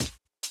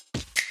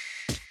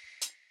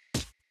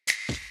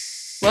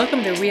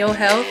Welcome to Real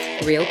Health,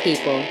 Real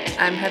people.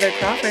 I'm Heather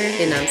Crawford.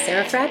 And I'm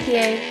Sarah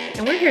Frappier.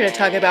 And we're here to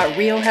talk about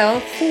real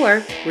health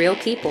for real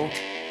people.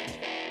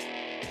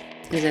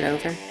 Is it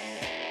over?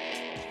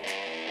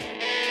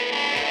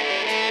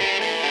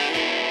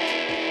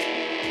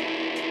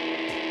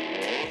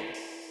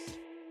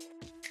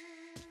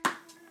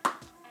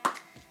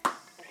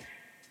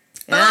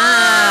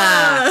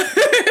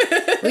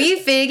 We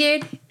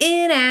figured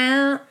it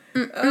out.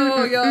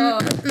 Oh, y'all.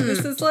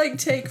 This is like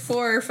take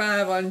 4 or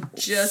 5 on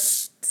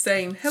just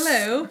saying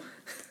hello.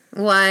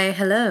 Why,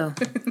 hello.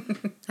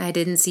 I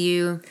didn't see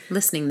you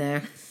listening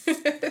there.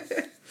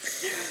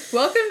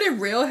 Welcome to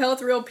Real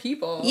Health, Real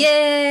People.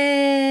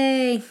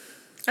 Yay!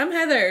 I'm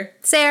Heather.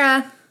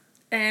 Sarah.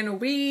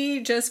 And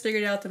we just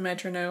figured out the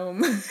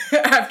metronome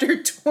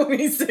after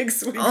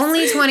 26 weeks.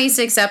 Only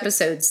 26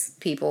 episodes,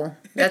 people.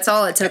 That's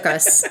all it took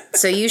us.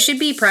 So you should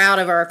be proud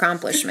of our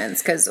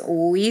accomplishments, because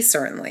we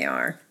certainly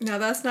are. Now,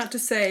 that's not to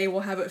say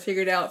we'll have it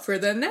figured out for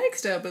the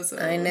next episode.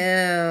 I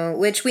know.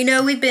 Which we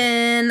know we've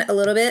been a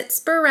little bit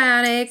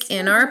sporadic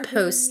in our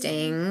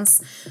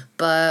postings,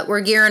 but we're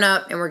gearing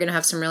up and we're going to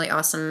have some really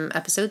awesome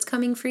episodes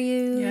coming for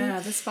you. Yeah,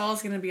 this fall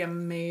is going to be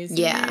amazing.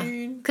 Yeah.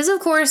 Because, of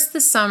course,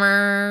 the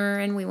summer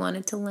and we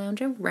wanted to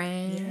lounge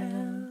around.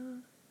 Yeah.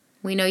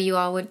 We know you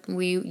all would.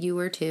 You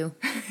were too.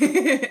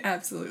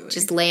 Absolutely.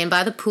 Just laying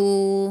by the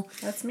pool.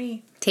 That's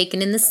me.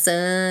 Taking in the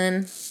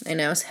sun. I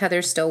know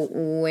Heather's still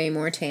way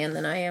more tan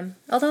than I am.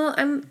 Although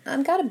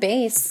I've got a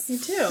base. You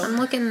too. I'm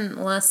looking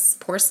less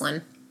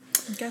porcelain.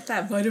 You got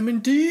that vitamin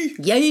D.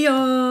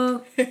 Yeah.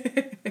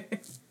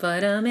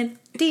 Vitamin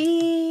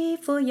D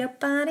for your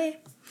body.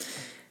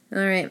 All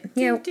right.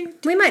 Yeah,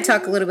 we might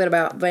talk a little bit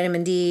about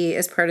vitamin D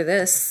as part of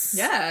this.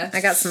 Yeah. I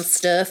got some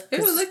stuff. Ooh,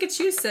 look at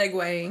you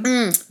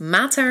segueing.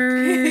 My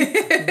turn.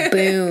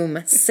 Boom.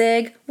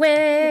 Segue.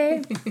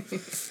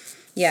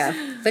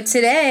 Yeah. But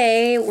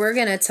today, we're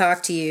going to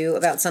talk to you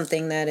about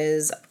something that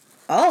is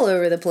all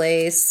over the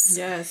place.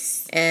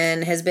 Yes.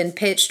 And has been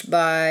pitched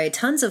by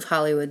tons of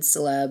Hollywood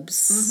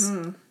celebs.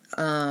 Mm-hmm.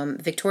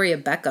 Victoria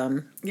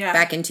Beckham,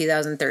 back in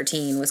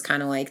 2013, was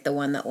kind of like the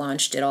one that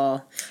launched it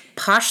all.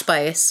 Posh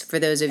Spice, for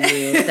those of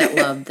you that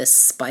love the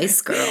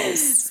Spice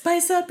Girls.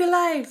 Spice up your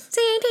life.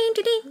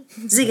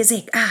 Zig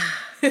zig,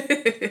 ah.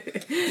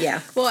 Yeah.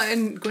 Well,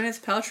 and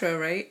Gwyneth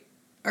Paltrow, right?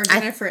 Or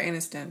Jennifer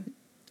Aniston.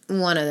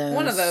 One of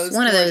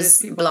those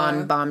people.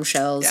 blonde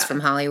bombshells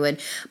from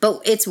Hollywood.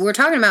 But we're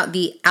talking about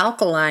the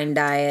alkaline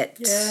diet.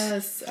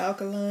 Yes,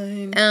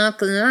 alkaline.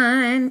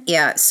 Alkaline.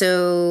 Yeah,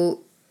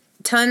 so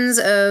tons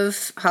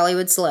of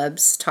Hollywood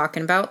celebs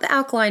talking about the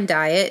alkaline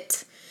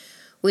diet,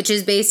 which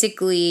is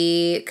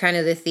basically kind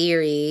of the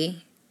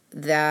theory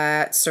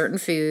that certain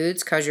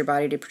foods cause your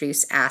body to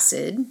produce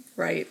acid.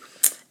 Right.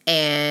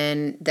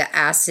 And the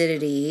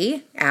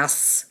acidity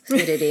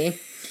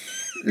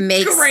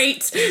makes...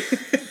 Great.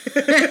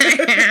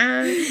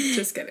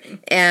 Just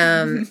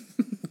kidding.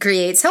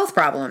 Creates health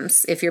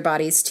problems if your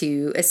body's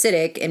too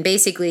acidic. And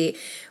basically,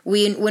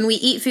 when we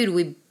eat food,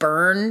 we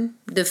burn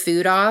the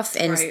food off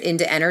and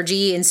into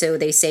energy. And so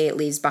they say it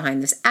leaves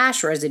behind this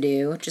ash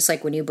residue, just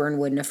like when you burn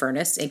wood in a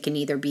furnace. It can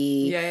either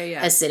be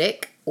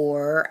acidic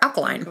or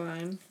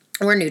alkaline.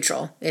 Or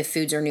neutral, if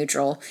foods are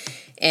neutral.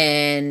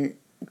 And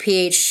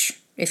pH,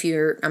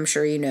 I'm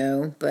sure you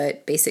know,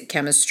 but basic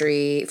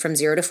chemistry, from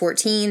 0 to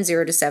 14,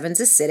 0 to 7 is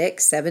acidic,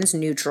 7's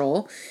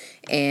neutral,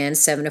 and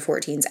 7 to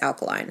 14 is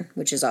alkaline,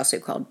 which is also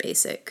called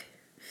basic.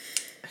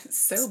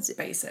 So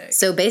basic.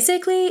 So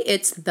basically,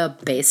 it's the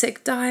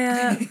basic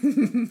diet.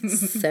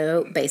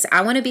 So basic.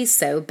 I want to be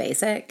so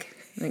basic.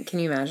 Like, can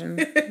you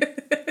imagine?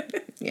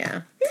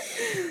 Yeah.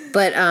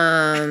 But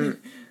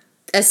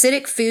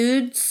acidic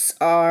foods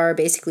are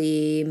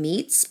basically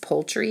meats,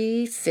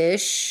 poultry,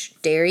 fish,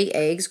 dairy,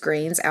 eggs,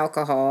 grains,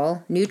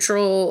 alcohol.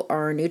 Neutral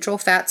are neutral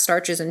fats,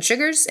 starches, and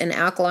sugars. And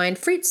alkaline,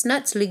 fruits,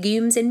 nuts,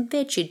 legumes, and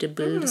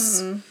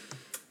vegetables.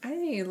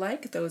 I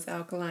like those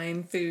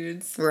alkaline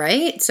foods.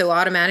 Right? So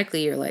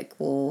automatically you're like,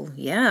 well,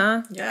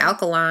 yeah.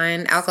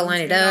 Alkaline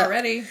it up.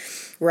 Already.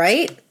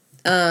 Right?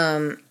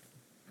 And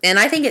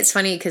I think it's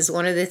funny because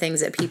one of the things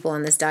that people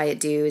on this diet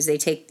do is they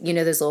take,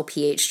 those little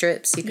pH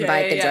strips you can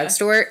buy at the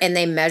drugstore, and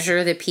they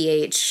measure the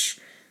pH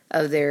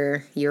of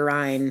their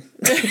urine.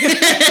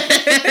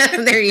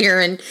 Their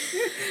urine.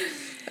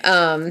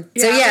 I mean,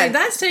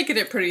 that's taking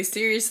it pretty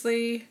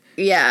seriously.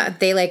 Yeah,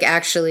 they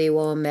actually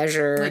will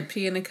measure. Like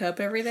pee in a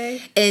cup every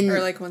day?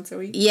 Or once a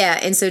week? Yeah,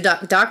 and so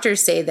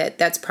doctors say that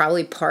that's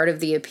probably part of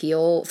the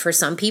appeal for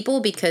some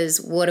people,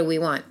 because what do we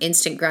want?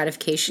 Instant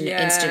gratification,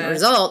 instant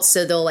results.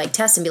 So they'll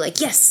test and be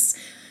like, yes,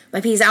 my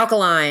pee is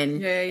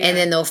alkaline. And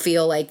then they'll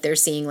feel like they're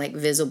seeing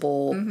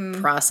visible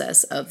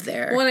process of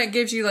their... Well, it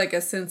gives you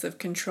a sense of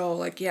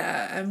control.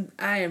 I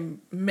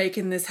am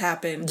making this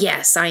happen.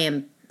 Yes, I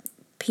am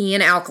peeing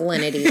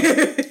alkalinity.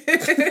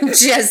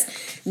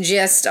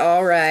 just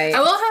all right. I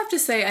will have to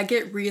say, I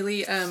get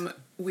really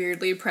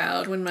weirdly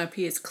proud when my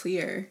pee is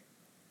clear.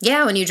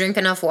 Yeah, when you drink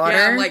enough water.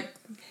 Yeah, I'm like,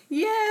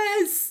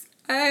 yes,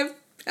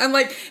 I'm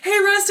like, hey,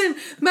 Rustin,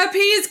 my pee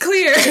is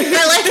clear.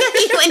 I like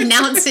how you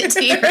announce it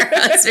to your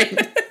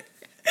husband.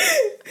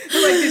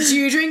 Did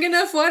you drink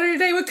enough water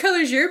today? What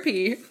color's your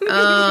pee?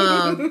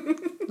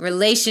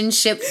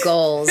 Relationship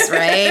goals,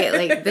 right?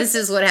 Like, this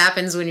is what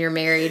happens when you're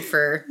married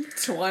for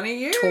 20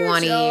 years.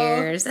 20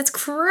 years. That's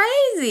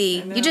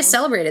crazy. You just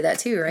celebrated that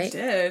too, right? I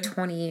did.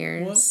 20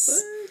 years.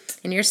 What?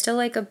 And you're still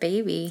like a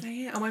baby.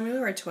 Yeah. Oh, I mean, we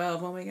were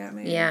 12 when we got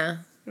married. Yeah.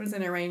 It was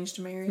an arranged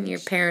marriage. Your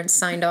parents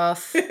signed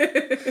off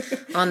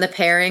on the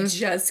pairing.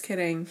 Just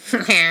kidding.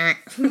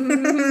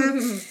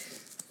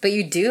 But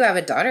you do have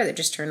a daughter that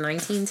just turned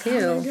 19 too.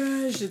 Oh my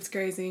gosh, it's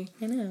crazy.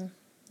 I know.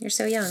 You're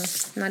so young.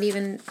 Not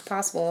even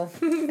possible.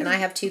 And I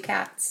have 2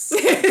 cats.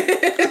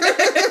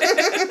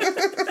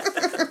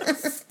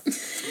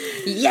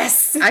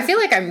 Yes! I feel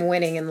like I'm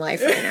winning in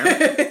life right now.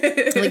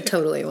 Like,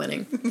 totally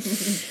winning.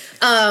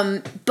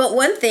 But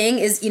one thing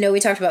is, we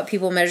talked about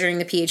people measuring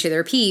the pH of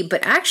their pee,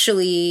 but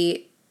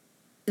actually,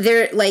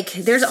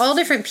 there's all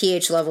different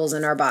pH levels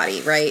in our body,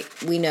 right?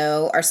 We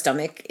know our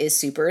stomach is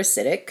super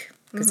acidic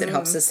because it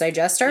helps us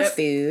digest our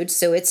food.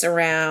 So it's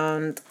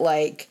around,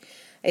 I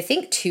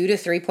think 2 to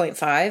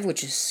 3.5,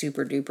 which is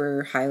super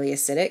duper highly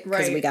acidic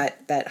because we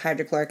got that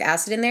hydrochloric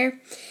acid in there.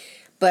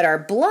 But our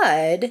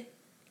blood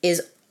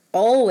is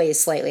always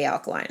slightly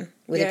alkaline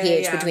with a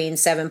pH between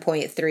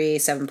 7.3,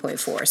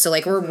 7.4. So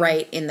we're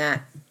right in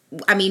that,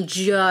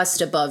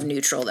 just above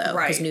neutral though,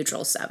 because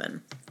neutral is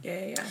 7.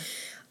 Yeah.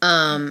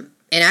 And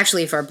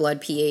actually if our blood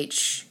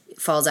pH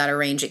falls out of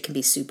range, it can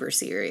be super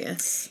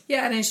serious.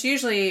 Yeah, and it's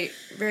usually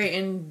very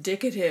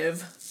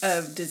indicative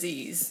of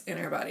disease in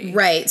our body.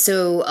 Right.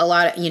 So a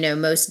lot of,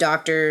 most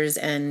doctors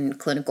and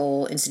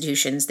clinical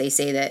institutions, they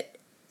say that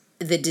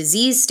the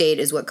disease state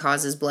is what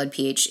causes blood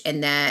pH,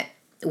 and that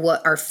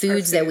what our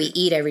foods that we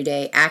eat every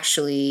day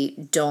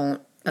actually don't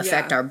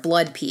affect our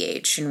blood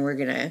pH, and we're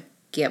going to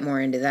get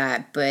more into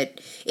that. But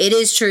it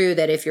is true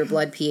that if your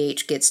blood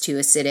pH gets too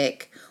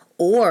acidic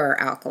or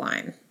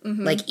alkaline,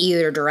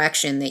 either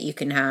direction, that you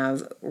can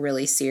have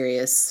really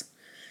serious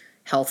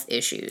health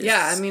issues.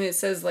 Yeah, it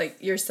says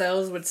your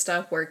cells would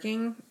stop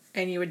working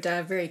and you would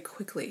die very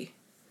quickly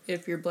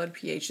if your blood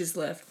pH is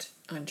left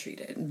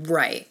untreated.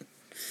 Right.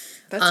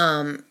 That's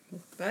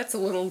a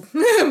little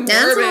morbid,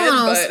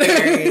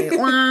 scary.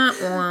 Wah,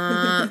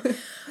 wah.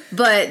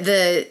 But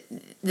the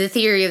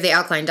theory of the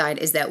alkaline diet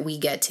is that we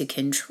get to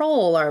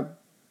control our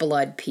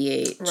blood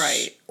pH,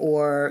 right,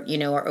 or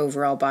our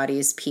overall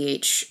body's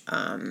pH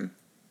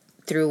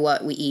through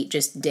what we eat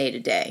just day to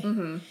day.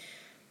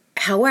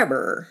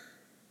 However,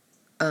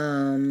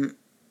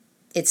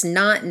 it's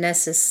not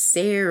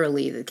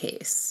necessarily the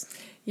case.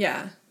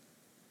 Yeah,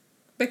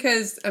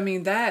 because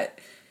that.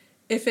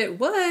 If it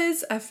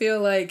was, I feel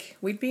like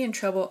we'd be in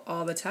trouble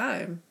all the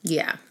time.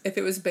 Yeah. If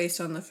it was based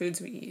on the foods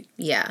we eat.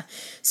 Yeah.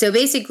 So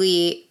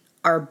basically,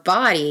 our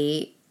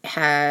body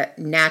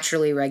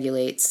naturally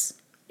regulates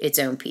its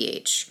own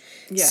pH.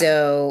 Yeah.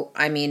 So,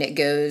 it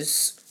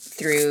goes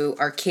through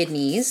our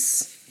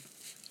kidneys,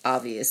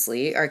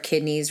 obviously. Our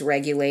kidneys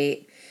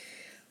regulate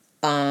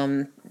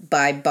by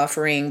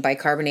buffering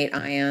bicarbonate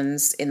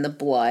ions in the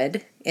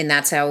blood. And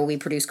that's how we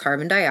produce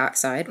carbon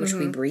dioxide, which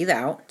we breathe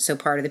out. So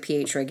part of the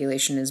pH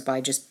regulation is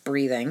by just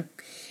breathing.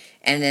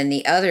 And then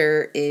the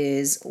other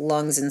is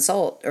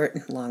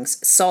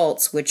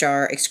salts, which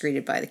are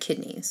excreted by the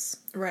kidneys.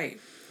 Right.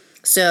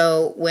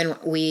 So when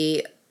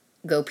we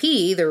go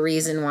pee, the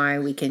reason why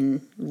we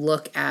can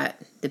look at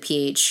the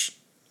pH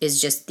is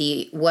just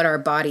what our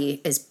body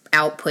is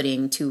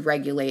outputting to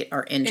regulate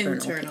our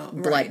internal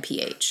blood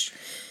pH.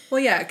 Well,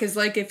 yeah, because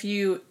if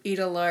you eat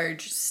a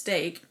large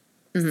steak,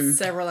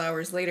 several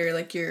hours later,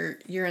 your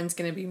urine's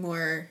going to be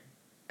more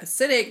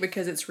acidic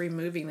because it's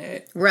removing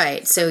it.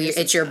 Right. So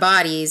it's your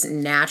body's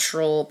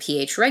natural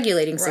pH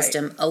regulating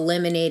system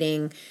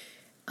eliminating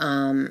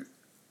the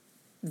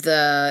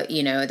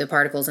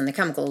particles and the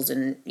chemicals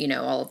and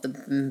all of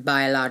the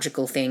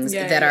biological things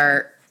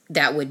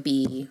that would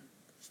be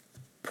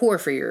poor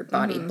for your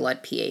body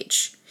blood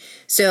pH.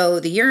 So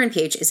the urine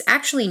pH is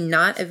actually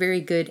not a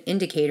very good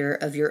indicator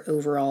of your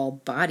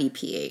overall body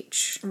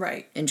pH.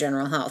 Right. In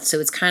general health. So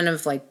it's kind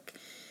of like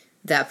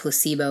that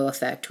placebo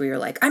effect where you're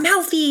like, I'm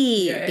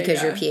healthy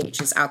because your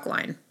pH is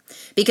alkaline.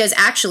 Because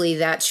actually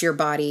that's your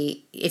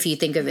body, if you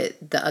think of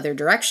it the other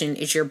direction,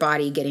 it's your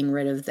body getting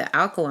rid of the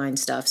alkaline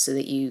stuff so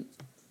that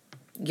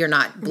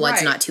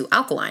blood's not too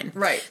alkaline.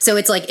 Right. So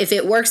it's like if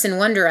it works in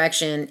one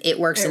direction, it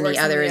works in the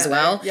other as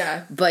well.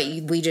 Yeah. But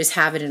we just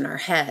have it in our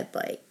head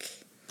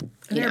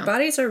and our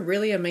bodies are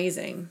really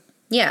amazing.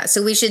 Yeah,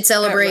 so we should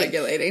celebrate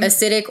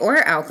acidic or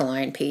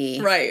alkaline pee.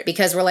 Right.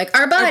 Because we're like,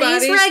 our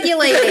body's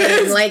regulating.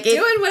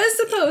 Doing what it's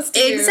supposed to.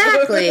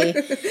 Exactly.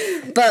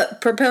 But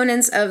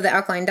proponents of the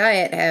alkaline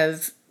diet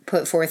have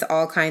put forth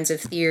all kinds of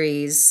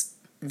theories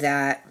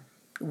that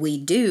we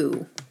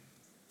do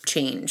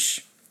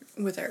change.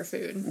 With our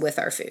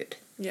food.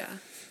 Yeah.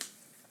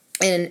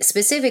 And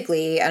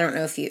specifically, I don't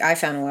know if I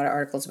found a lot of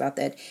articles about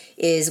that,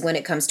 is when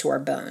it comes to our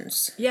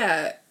bones.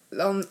 Yeah.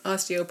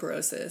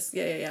 Osteoporosis.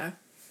 Yeah.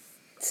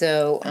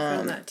 So I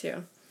found that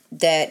too.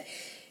 That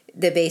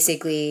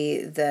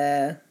basically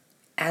the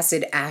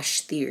acid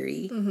ash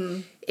theory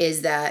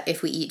is that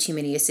if we eat too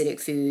many acidic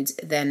foods,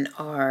 then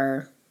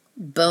our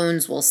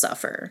bones will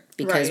suffer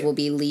because right. we'll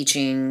be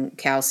leaching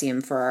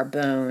calcium for our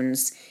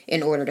bones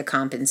in order to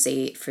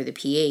compensate for the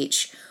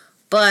pH.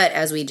 But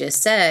as we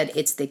just said,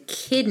 it's the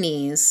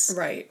kidneys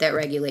right. that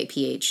regulate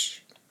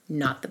pH,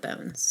 not the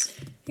bones.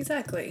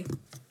 Exactly.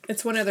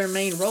 It's one of their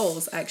main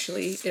roles,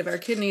 actually. If our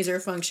kidneys are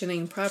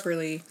functioning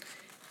properly,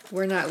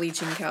 we're not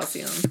leaching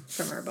calcium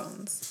from our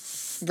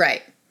bones.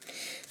 Right.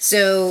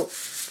 So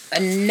a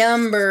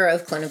number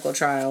of clinical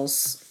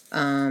trials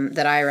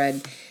that I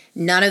read,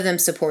 none of them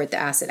support the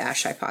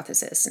acid-ash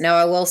hypothesis. Now,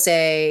 I will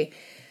say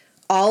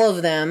all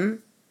of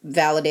them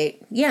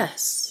validate,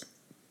 yes,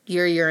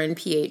 your urine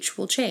pH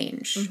will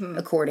change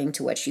according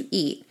to what you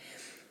eat.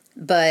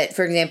 But,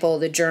 for example,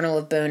 the Journal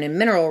of Bone and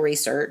Mineral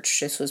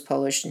Research, this was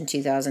published in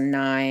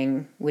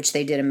 2009, which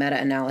they did a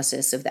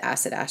meta-analysis of the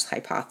acid-ash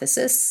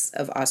hypothesis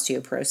of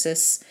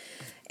osteoporosis,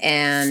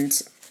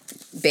 and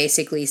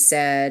basically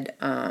said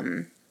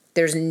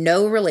there's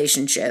no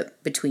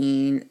relationship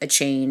between a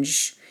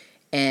change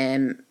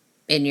in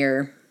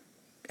your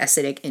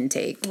acidic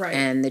intake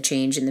and the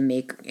change in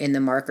the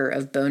marker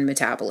of bone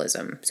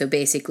metabolism. So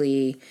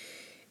basically,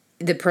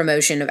 the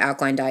promotion of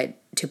alkaline diet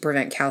to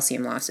prevent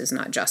calcium loss is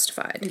not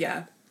justified.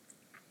 Yeah.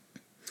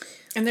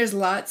 And there's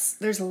lots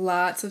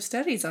of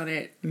studies on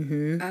it.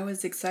 Mm-hmm. I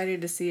was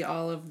excited to see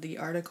all of the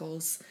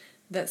articles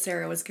that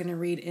Sarah was going to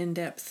read in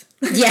depth.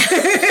 Yeah.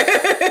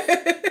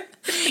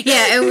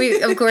 Yeah, and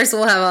we, of course,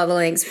 we'll have all the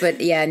links.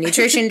 But yeah,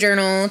 Nutrition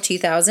Journal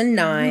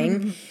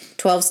 2009,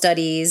 12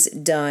 studies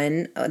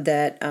done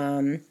that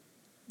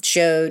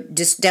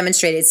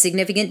demonstrated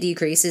significant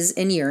decreases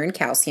in urine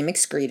calcium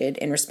excreted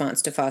in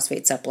response to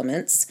phosphate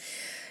supplements.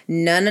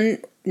 None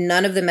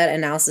of the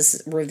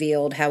meta-analysis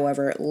revealed,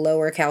 however,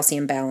 lower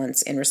calcium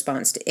balance in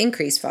response to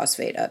increased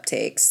phosphate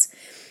uptakes.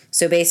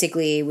 So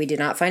basically, we did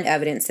not find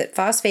evidence that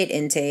phosphate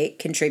intake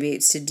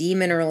contributes to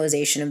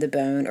demineralization of the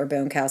bone or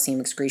bone calcium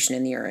excretion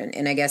in the urine.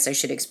 And I guess I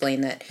should explain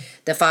that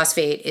the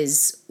phosphate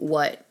is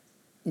what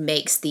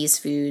makes these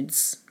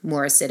foods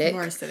more acidic.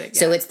 More acidic, yeah.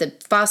 So it's the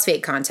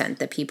phosphate content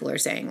that people are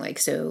saying. Like,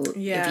 so if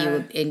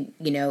you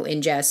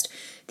ingest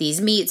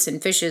these meats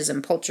and fishes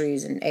and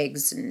poultries and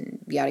eggs and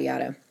yada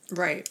yada,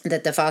 right,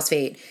 that the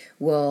phosphate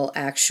will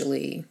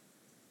actually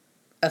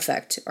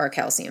affect our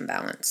calcium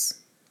balance.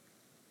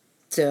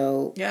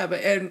 So yeah,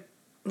 and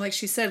like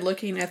she said,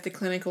 looking at the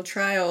clinical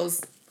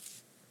trials,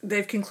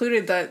 they've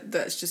concluded that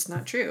that's just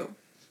not true.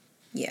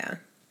 Yeah.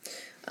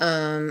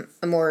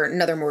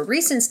 Another more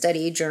recent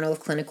study, Journal of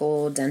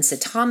Clinical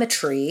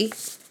Densitometry.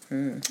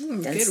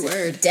 Good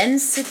word.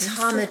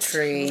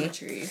 Densitometry.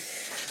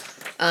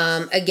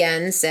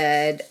 Again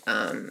said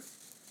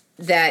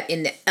that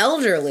in the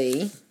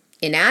elderly,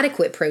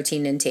 inadequate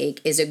protein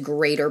intake is a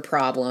greater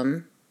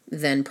problem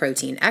than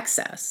protein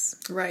excess.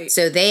 Right.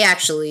 So they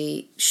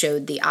actually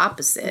showed the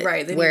opposite.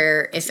 Right.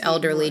 Where if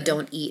elderly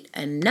don't eat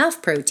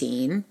enough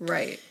protein,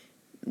 right,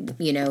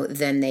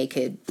 then they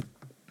could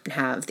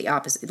have the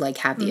opposite, like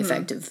have the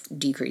effect of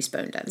decreased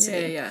bone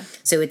density. Yeah.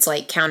 So it's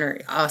like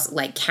countering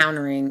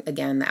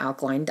again the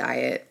alkaline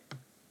diet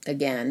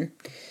again.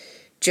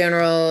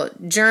 Journal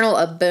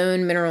of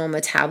Bone Mineral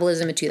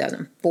Metabolism in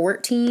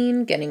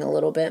 2014, getting a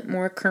little bit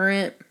more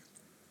current.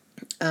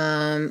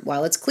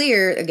 While it's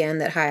clear, again,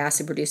 that high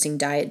acid-producing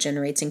diet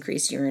generates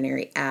increased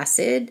urinary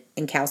acid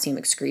and calcium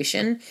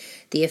excretion,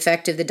 the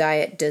effect of the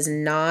diet does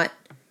not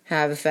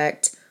have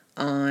effect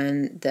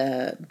on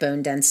the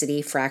bone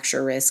density,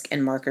 fracture risk,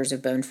 and markers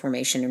of bone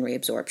formation and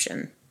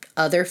reabsorption.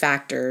 Other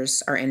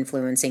factors are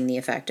influencing the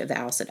effect of the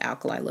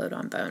acid-alkali load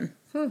on bone.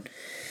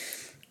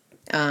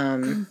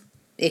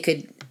 It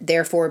could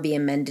therefore be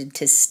amended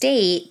to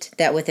state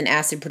that with an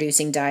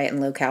acid-producing diet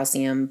and low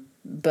calcium,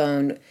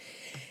 bone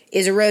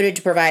is eroded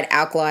to provide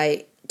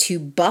alkali to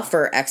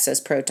buffer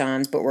excess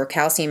protons, but where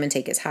calcium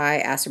intake is high,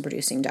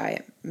 acid-producing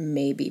diet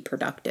may be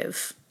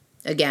productive.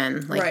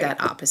 Again,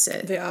 that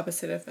opposite. The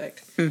opposite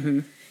effect.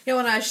 Mm-hmm. Yeah,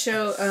 when I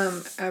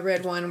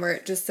read one where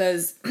it just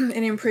says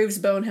it improves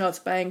bone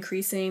health by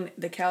increasing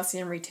the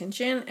calcium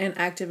retention and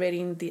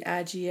activating the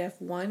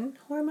IGF-1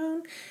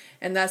 hormone.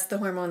 And that's the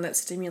hormone that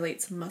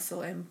stimulates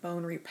muscle and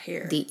bone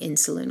repair. The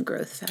insulin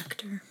growth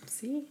factor.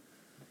 See?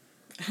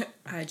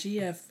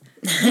 IGF.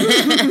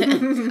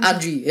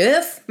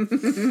 IGF.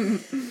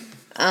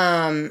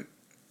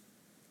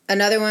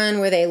 Another one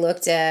where they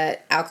looked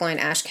at alkaline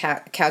ash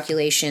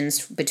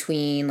calculations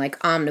between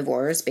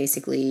omnivores,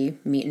 basically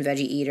meat and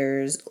veggie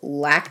eaters,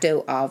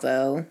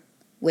 lacto-ovo,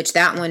 which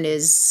that one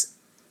is,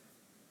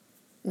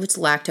 what's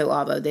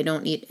lacto-ovo? They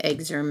don't eat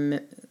eggs or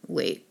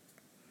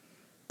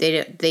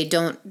they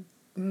don't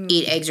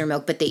eat eggs or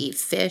milk, but they eat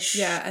fish.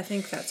 Yeah, I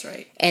think that's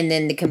right. And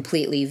then the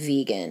completely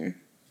vegan.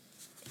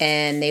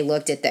 And they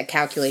looked at the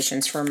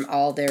calculations from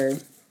all their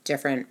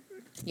different,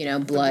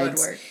 bloods. Blood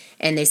work.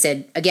 And they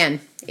said,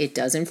 again, it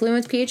does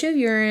influence pH of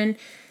urine.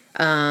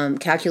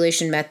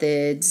 Calculation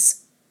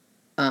methods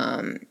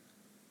do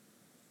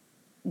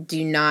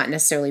not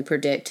necessarily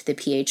predict the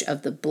pH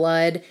of the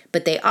blood.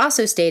 But they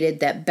also stated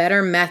that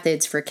better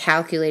methods for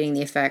calculating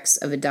the effects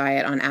of a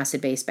diet on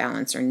acid-base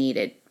balance are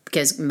needed.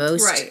 Because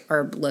most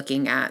are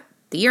looking at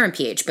the urine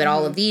pH, but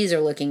all of these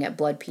are looking at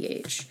blood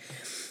pH.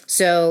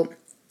 So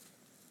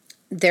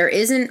there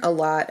isn't a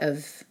lot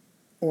of,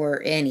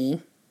 or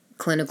any,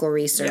 clinical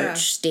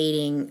research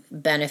stating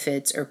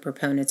benefits or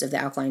proponents of the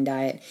alkaline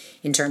diet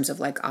in terms of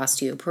like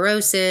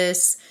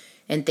osteoporosis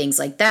and things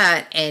like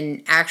that.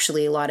 And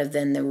actually a lot of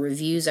then the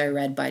reviews I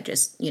read by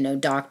just,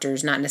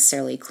 doctors, not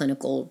necessarily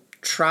clinical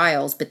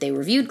trials, but they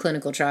reviewed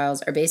clinical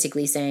trials, are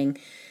basically saying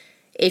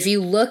if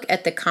you look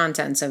at the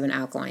contents of an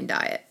alkaline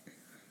diet,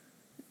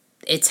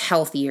 it's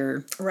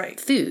healthier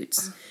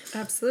foods.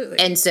 Absolutely.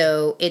 And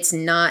so it's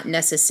not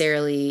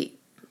necessarily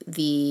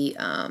the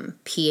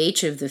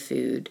pH of the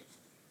food,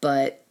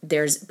 but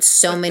there's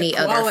so many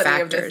other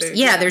factors.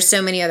 There's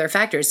so many other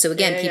factors. So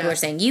again, people are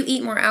saying you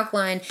eat more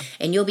alkaline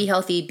and you'll be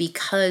healthy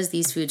because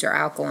these foods are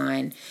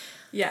alkaline.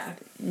 Yeah.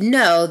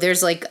 No,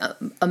 there's like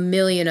a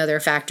million other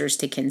factors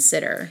to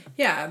consider.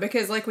 Yeah,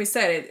 because like we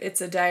said,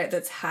 it's a diet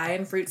that's high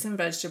in fruits and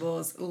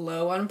vegetables,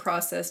 low on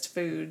processed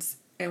foods,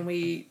 and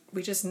we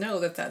just know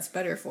that that's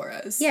better for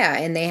us. Yeah,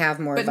 and they have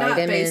more vitamins,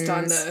 not based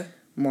on the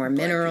more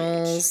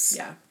minerals.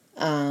 pH.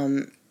 Yeah.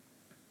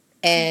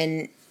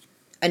 And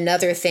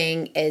another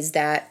thing is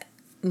that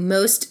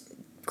most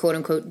quote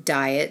unquote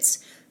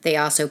diets, they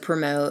also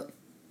promote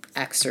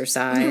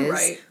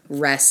exercise,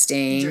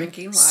 resting,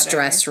 drinking water,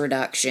 stress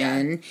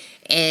reduction.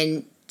 Yeah.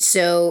 And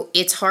so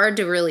it's hard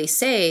to really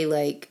say,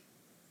 like,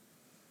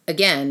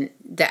 again,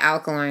 the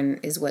alkaline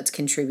is what's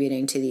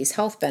contributing to these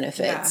health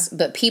benefits. Yeah.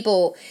 But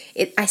people,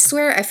 I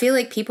swear, I feel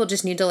like people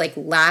just need to like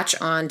latch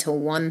on to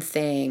one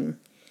thing.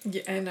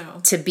 Yeah, I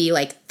know. To be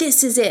like,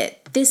 this is it.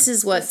 This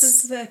is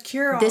the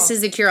cure-all. This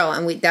is the cure-all.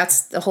 And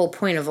that's the whole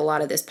point of a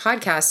lot of this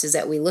podcast, is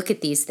that we look at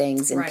these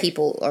things and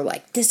people are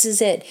like, this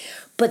is it.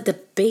 But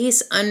the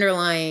base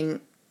underlying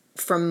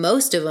from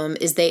most of them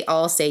is they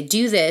all say,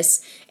 do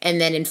this, and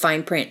then in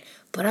fine print,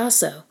 but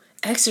also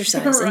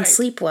exercise and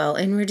sleep well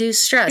and reduce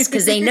stress,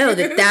 because they know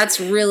that that's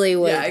really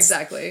what. Yeah,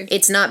 exactly.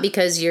 It's not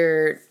because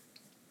you're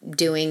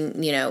doing,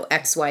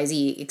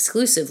 XYZ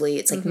exclusively.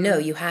 It's like, no,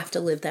 you have to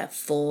live that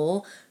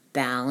full,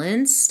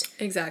 balanced,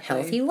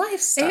 healthy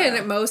lifestyle. And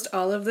at most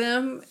all of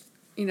them,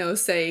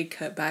 say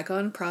cut back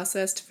on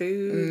processed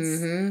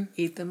foods,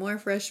 eat the more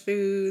fresh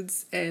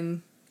foods,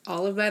 and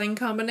all of that in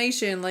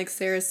combination, like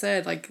Sarah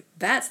said, like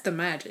that's the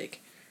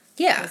magic.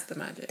 Yeah. That's the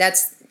magic.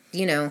 That's,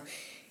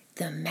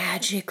 the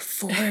magic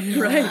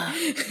formula.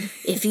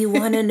 If you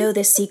want to know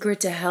the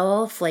secret to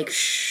health, like,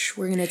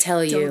 we're going to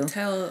tell you. Don't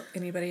tell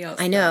anybody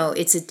else. I know.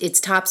 It's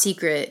top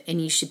secret,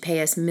 and you should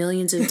pay us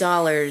millions of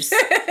dollars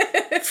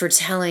for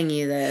telling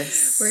you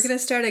this. We're going to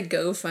start a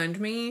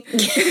GoFundMe.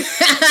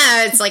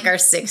 It's like our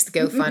 6th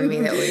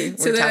GoFundMe that we're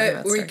so talking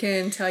that about. We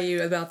can tell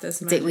you about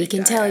this magic. That we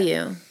can tell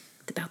you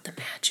about the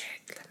magic.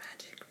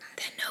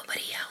 That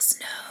nobody else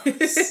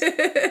knows.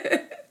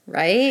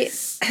 Right?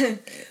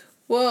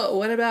 Well,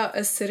 what about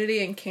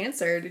acidity and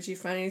cancer? Did you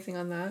find anything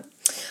on that?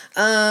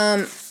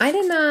 I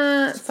did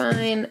not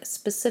find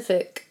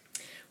specific.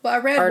 Well, I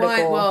read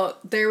one. Well,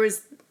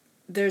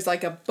 there's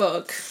like a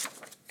book,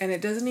 and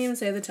it doesn't even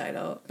say the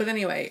title. But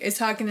anyway, it's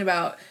talking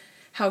about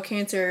how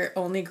cancer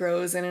only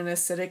grows in an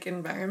acidic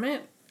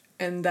environment,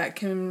 and that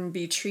can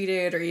be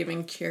treated or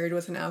even cured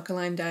with an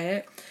alkaline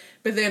diet.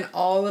 But then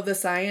all of the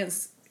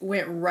science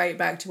went right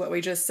back to what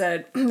we just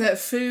said, that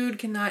food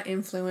cannot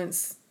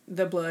influence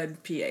the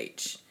blood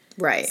pH.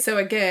 Right. So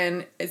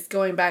again, it's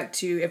going back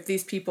to if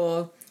these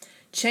people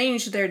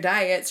changed their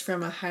diets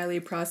from a highly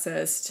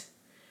processed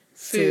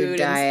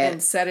food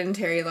and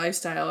sedentary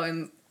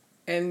lifestyle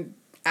and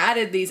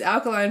added these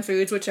alkaline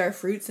foods, which are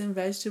fruits and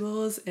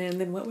vegetables, and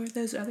then what were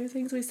those other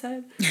things we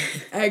said?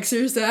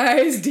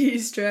 Exercise,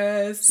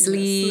 de-stress,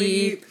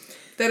 sleep.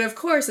 Then of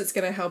course it's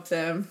going to help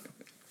them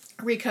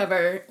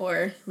recover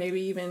or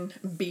maybe even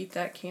beat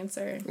that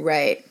cancer.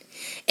 Right.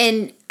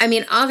 And I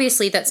mean,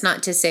 obviously that's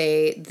not to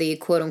say the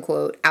quote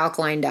unquote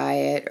alkaline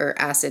diet or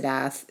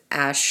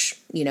ASH,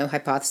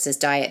 hypothesis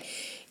diet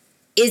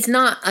is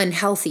not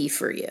unhealthy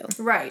for you.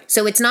 Right.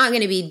 So it's not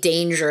going to be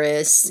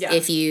dangerous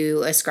if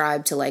you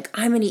ascribe to like,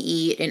 I'm going to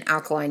eat an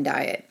alkaline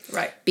diet.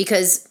 Right.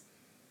 Because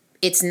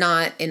it's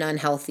not an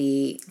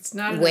unhealthy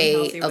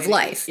way of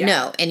life. Yeah.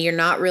 No. And you're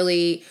not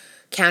really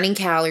counting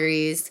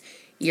calories.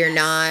 You're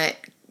not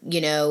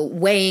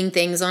weighing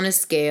things on a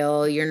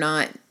scale. You're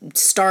not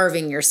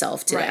starving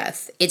yourself to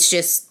death. It's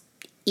just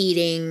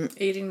eating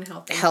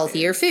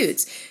healthier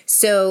foods.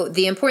 So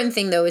the important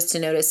thing though is to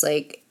notice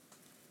like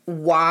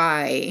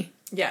why,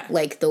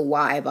 like the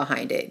why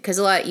behind it. Because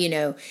a lot,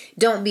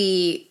 don't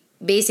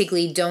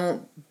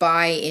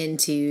buy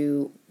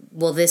into,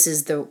 well, this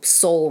is the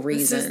sole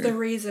reason. This is the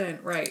reason,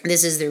 right.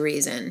 This is the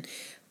reason.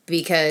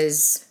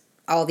 Because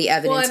all the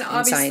evidence and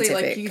obviously, scientific.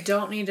 Like, you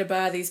don't need to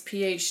buy these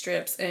pH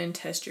strips and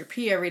test your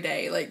pee every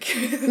day. Like,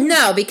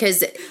 no,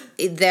 because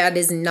that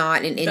is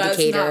not an indicator.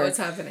 That's not what's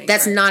happening.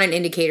 That's not an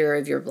indicator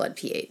of your blood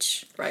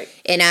pH. Right.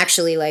 And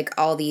actually, like,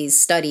 all these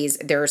studies,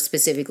 they're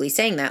specifically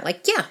saying that.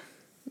 Like, yeah,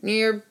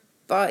 your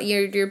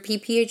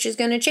pH is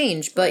going to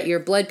change, but your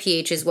blood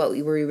pH is what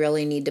we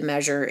really need to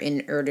measure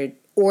in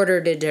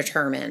order to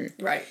determine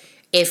right.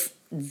 if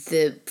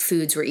the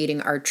foods we're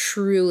eating are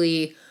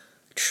truly,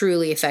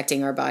 truly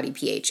affecting our body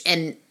pH.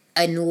 And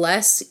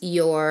unless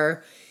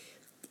your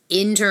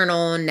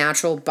internal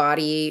natural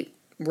body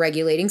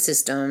regulating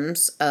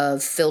systems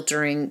of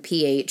filtering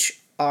pH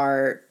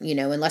are,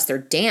 unless they're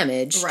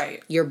damaged,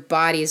 right, your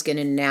body is going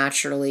to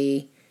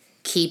naturally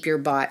keep your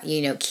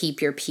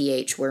keep your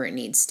pH where it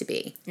needs to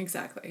be.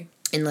 Exactly.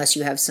 Unless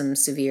you have some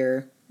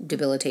severe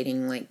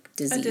debilitating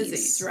disease. A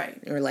disease,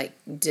 right. Or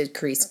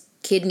decreased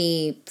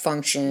kidney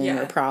function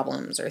or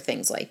problems or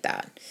things like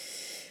that.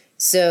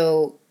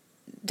 So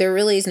there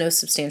really is no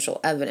substantial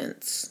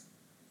evidence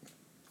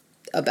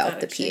about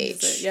the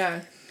pH.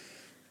 Yeah.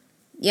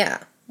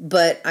 Yeah.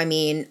 But I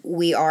mean,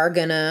 we are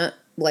gonna,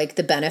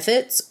 the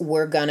benefits,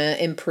 we're gonna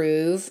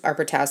improve our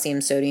potassium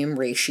sodium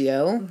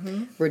ratio,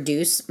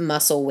 reduce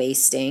muscle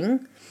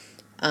wasting,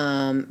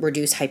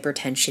 reduce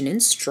hypertension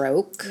and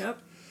stroke,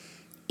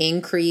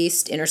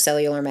 increased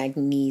intercellular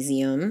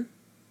magnesium,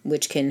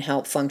 which can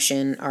help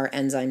function our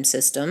enzyme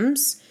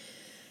systems,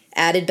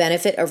 added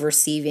benefit of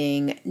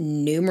receiving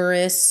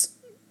numerous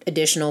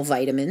additional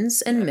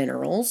vitamins and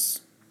minerals,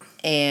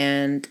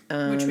 and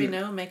which we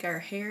know make our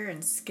hair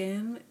and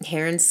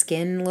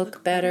skin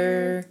look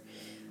better.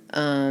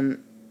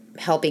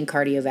 Helping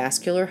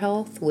cardiovascular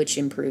health, which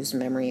improves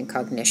memory and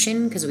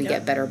cognition because we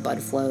get better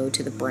blood flow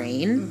to the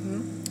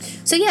brain.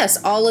 So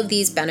yes, all of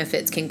these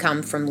benefits can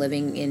come from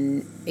living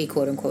in a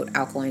quote-unquote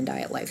alkaline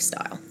diet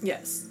lifestyle.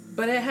 Yes.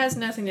 But it has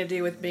nothing to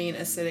do with being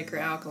acidic or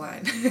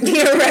alkaline.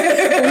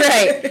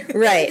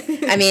 Right.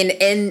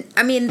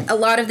 I mean, a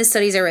lot of the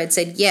studies I read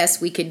said, yes,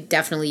 we could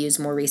definitely use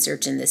more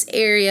research in this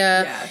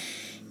area. Yeah.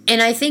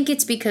 And I think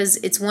it's because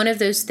it's one of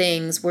those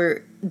things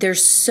where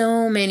there's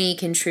so many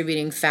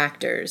contributing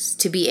factors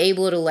to be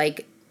able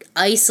to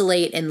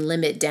isolate and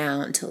limit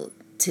down to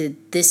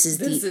this is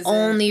the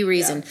only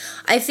reason. Yeah.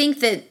 I think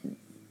that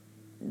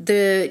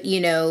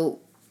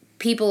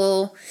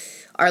people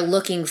are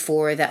looking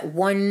for that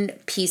one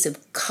piece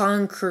of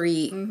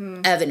concrete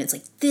evidence.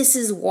 This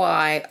is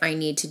why I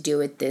need to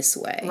do it this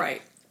way.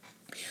 Right.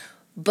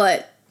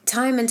 But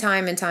time and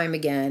time and time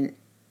again,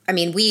 I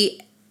mean, we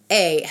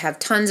have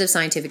tons of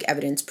scientific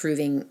evidence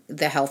proving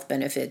the health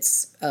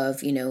benefits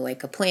of, a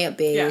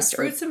plant-based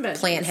or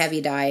plant-heavy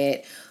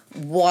diet,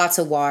 lots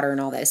of water and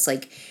all this.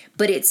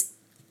 But it's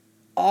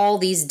all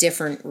these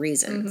different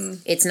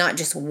reasons. It's not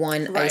just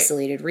one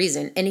isolated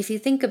reason. And if you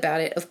think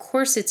about it, of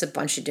course it's a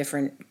bunch of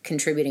different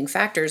contributing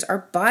factors.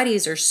 Our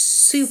bodies are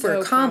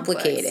super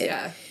complicated.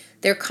 Yeah.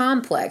 They're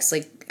complex.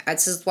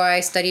 This is why I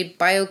studied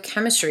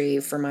biochemistry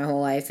for my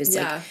whole life. It's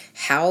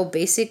how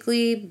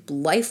basically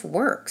life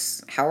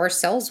works, how our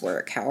cells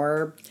work, how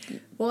our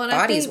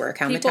bodies work,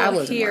 how metabolism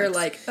works.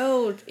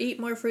 People hear eat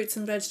more fruits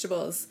and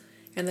vegetables.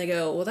 And they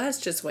go, well, that's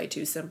just way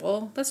too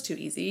simple. That's too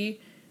easy.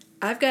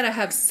 I've got to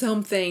have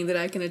something that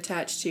I can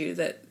attach to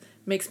that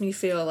makes me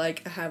feel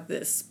like I have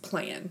this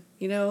plan,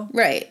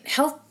 Right.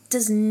 Health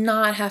does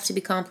not have to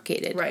be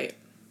complicated. Right.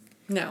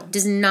 No.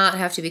 Does not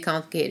have to be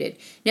complicated.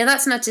 Now,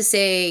 that's not to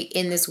say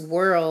in this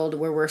world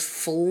where we're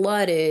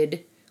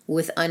flooded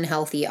with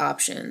unhealthy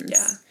options.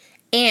 Yeah.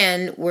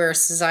 And we're a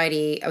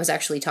society, I was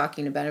actually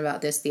talking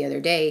about this the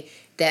other day,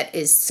 that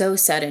is so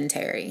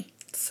sedentary.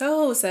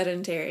 So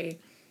sedentary.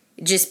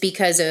 Just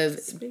because of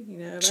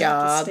jobs.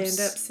 I have to stand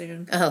up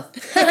soon.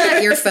 Oh,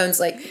 your phone's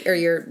or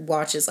your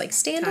watch is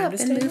stand up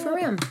and move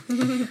around.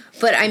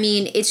 But I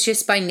mean, it's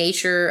just by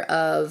nature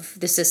of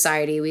the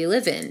society we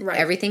live in. Right.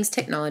 Everything's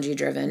technology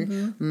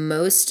driven.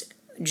 Most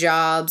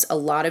jobs, a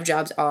lot of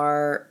jobs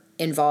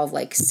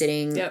involve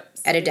sitting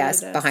at a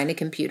desk behind a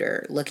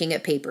computer, looking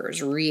at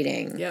papers,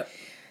 reading. Yep.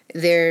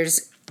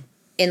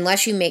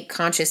 Unless you make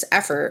conscious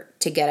effort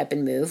to get up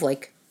and move,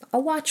 a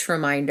watch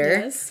reminder,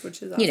 yes,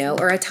 which is awesome.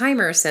 Or a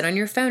timer set on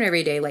your phone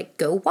every day,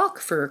 go walk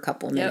for a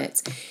couple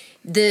minutes.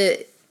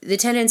 The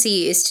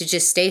tendency is to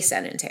just stay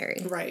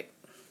sedentary. Right.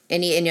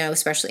 And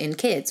especially in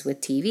kids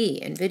with TV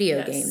and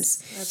video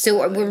games.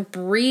 Absolutely. So we're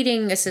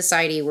breeding a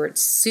society where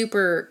it's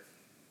super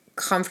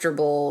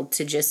comfortable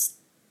to just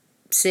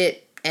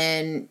sit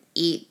and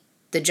eat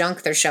the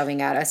junk they're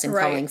shoving at us and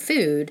calling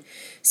food.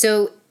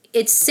 So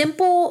it's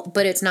simple,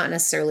 but it's not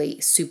necessarily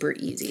super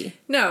easy.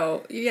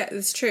 No, yeah,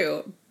 it's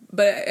true.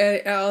 But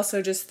I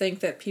also just think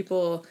that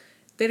people,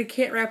 they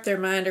can't wrap their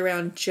mind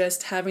around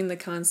just having the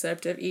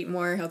concept of eat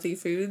more healthy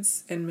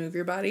foods and move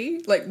your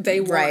body.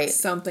 They want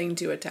something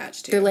to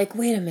attach to. They're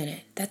wait a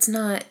minute, that's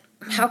not,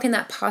 how can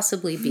that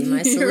possibly be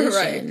my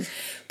solution? Right.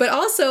 But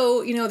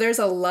also, there's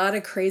a lot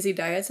of crazy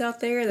diets out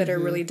there that are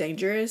really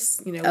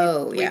dangerous. We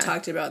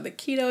talked about the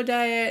keto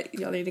diet.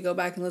 Y'all need to go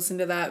back and listen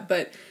to that.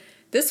 But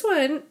this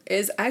one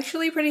is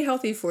actually pretty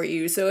healthy for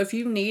you. So if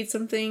you need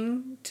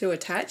something to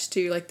attach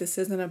to, this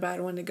isn't a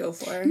bad one to go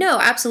for. No,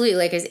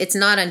 absolutely. It's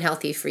not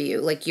unhealthy for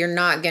you. You're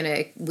not going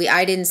to...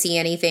 I didn't see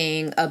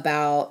anything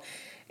about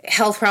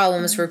health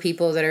problems for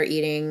people that are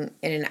eating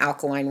in an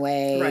alkaline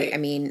way. Right. I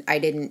mean, I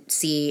didn't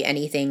see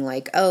anything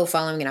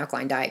following an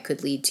alkaline diet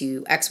could lead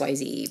to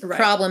XYZ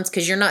problems,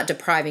 because you're not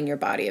depriving your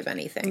body of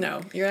anything.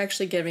 No, you're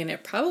actually giving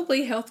it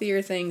probably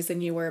healthier things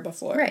than you were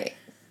before. Right.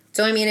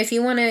 So, I mean, if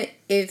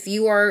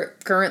you are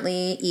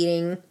currently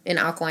eating an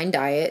alkaline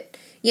diet,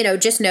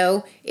 just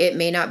know it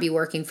may not be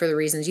working for the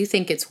reasons you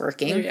think it's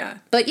working. Yeah.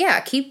 But yeah,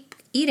 keep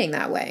eating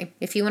that way.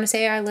 If you want to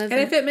say I live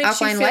and if it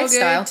makes alkaline you feel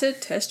lifestyle, good to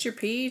test your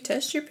pee,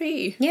 test your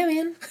pee. Yeah,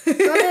 man. Go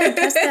ahead,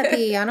 test that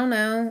pee. I don't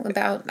know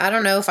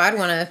if I'd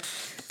want to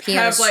pee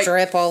on a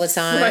strip all the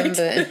time,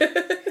 but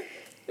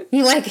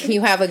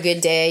you have a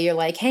good day, you're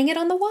like, hang it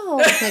on the wall.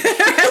 Like,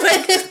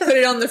 put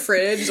it on the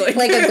fridge.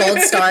 Like a gold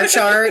star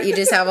chart. You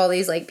just have all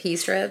these like pee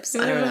strips.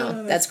 I don't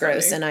know. That's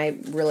gross. Funny. And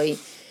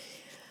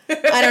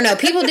I don't know.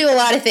 People do a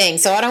lot of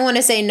things, so I don't want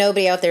to say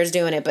nobody out there is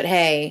doing it, but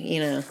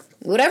hey,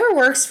 whatever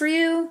works for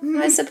you,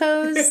 I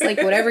suppose.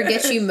 Like, whatever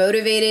gets you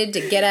motivated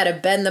to get out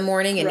of bed in the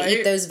morning and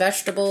eat those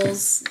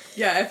vegetables.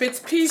 Yeah, if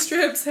it's pea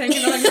strips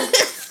hanging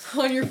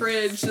on your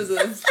fridge as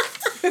a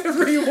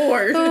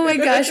reward. Oh my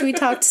gosh, we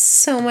talked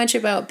so much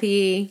about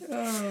pee.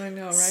 Oh, I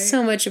know, right?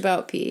 So much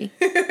about pee.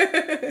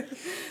 But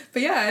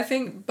yeah, I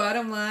think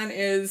bottom line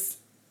is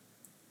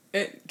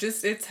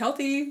it's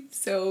healthy,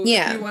 so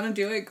if you want to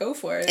do it, go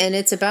for it. And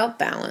it's about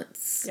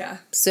balance. Yeah.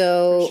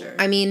 So, for sure.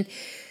 I mean,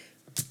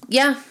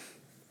 yeah.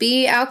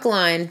 Be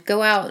alkaline.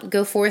 Go out.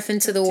 Go forth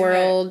into the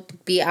world.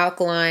 Be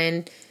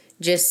alkaline.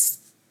 Just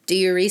do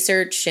your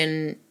research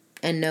and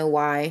know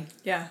why.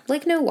 Yeah.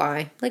 Know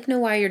why. Know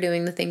why you're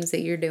doing the things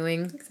that you're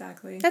doing.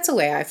 Exactly. That's the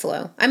way I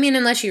flow. I mean,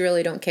 unless you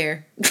really don't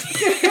care.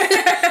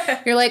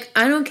 You're like,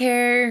 I don't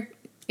care.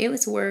 It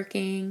was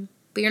working.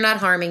 But you're not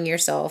harming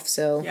yourself,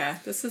 so. Yeah.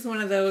 This is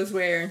one of those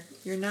where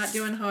you're not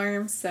doing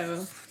harm,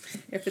 so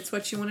if it's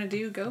what you want to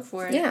do, go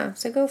for it. Yeah.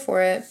 So go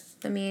for it.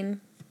 I mean,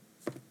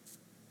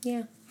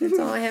 yeah. That's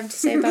all I have to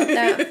say about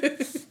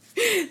that.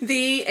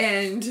 The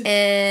end.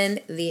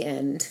 And the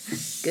end.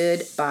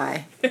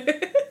 Goodbye.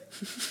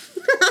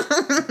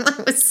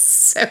 That was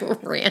so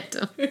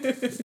random.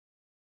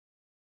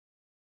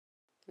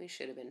 We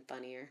should have been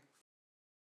funnier.